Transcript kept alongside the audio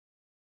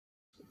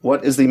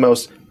What is the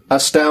most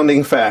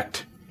astounding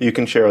fact you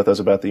can share with us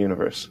about the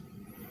universe?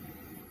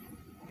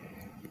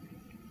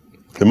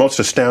 The most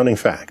astounding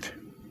fact.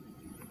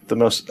 The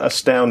most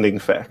astounding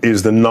fact.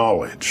 Is the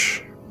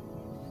knowledge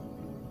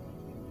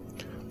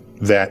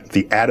that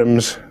the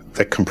atoms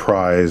that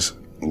comprise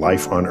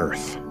life on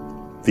Earth,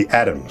 the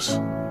atoms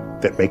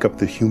that make up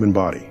the human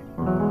body,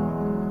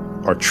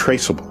 are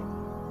traceable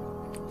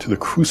to the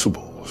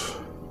crucibles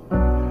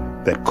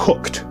that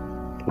cooked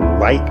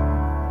light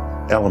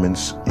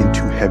elements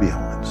into heavy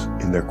elements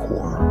in their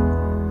core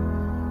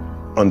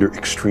under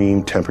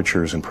extreme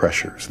temperatures and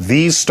pressures.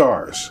 These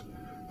stars,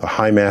 the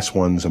high-mass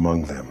ones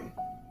among them,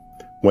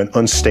 went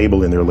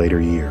unstable in their later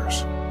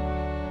years.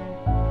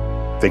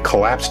 They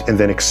collapsed and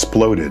then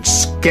exploded,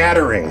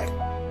 scattering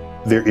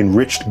their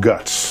enriched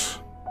guts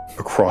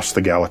across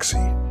the galaxy.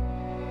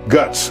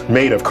 Guts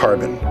made of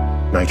carbon,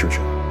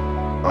 nitrogen,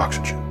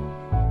 oxygen,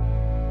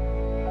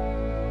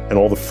 and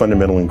all the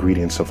fundamental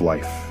ingredients of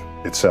life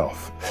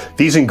itself.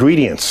 These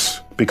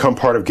ingredients become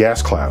part of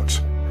gas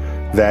clouds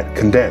that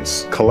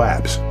condense,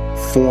 collapse,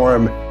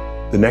 form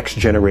the next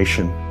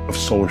generation of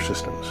solar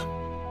systems,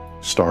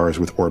 stars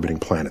with orbiting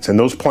planets. And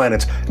those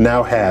planets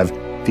now have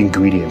the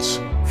ingredients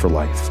for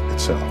life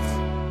itself.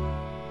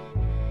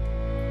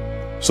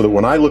 So that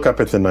when I look up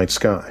at the night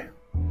sky,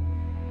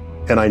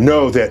 and I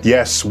know that,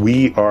 yes,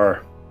 we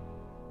are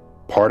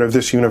part of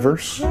this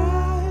universe,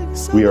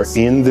 we are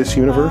in this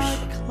universe,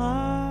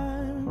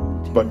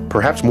 but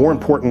perhaps more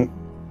important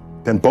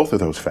than both of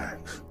those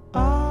facts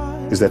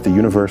is that the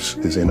universe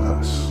is in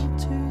us.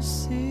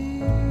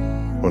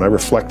 When I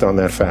reflect on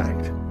that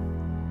fact,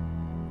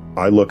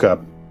 I look up.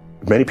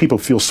 Many people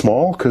feel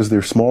small because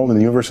they're small and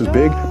the universe is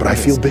big, but I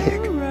feel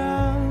big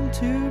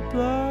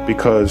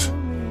because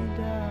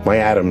my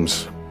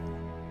atoms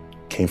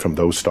came from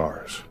those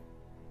stars.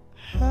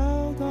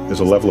 There's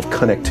a level of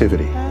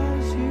connectivity.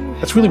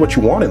 That's really what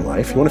you want in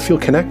life. You want to feel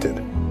connected.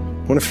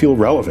 You want to feel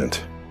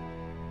relevant.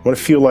 You want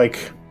to feel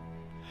like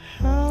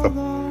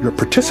you're a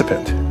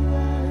participant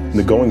in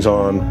the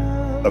goings-on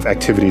of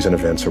activities and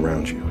events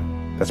around you.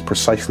 That's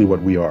precisely what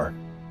we are,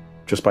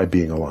 just by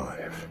being alive.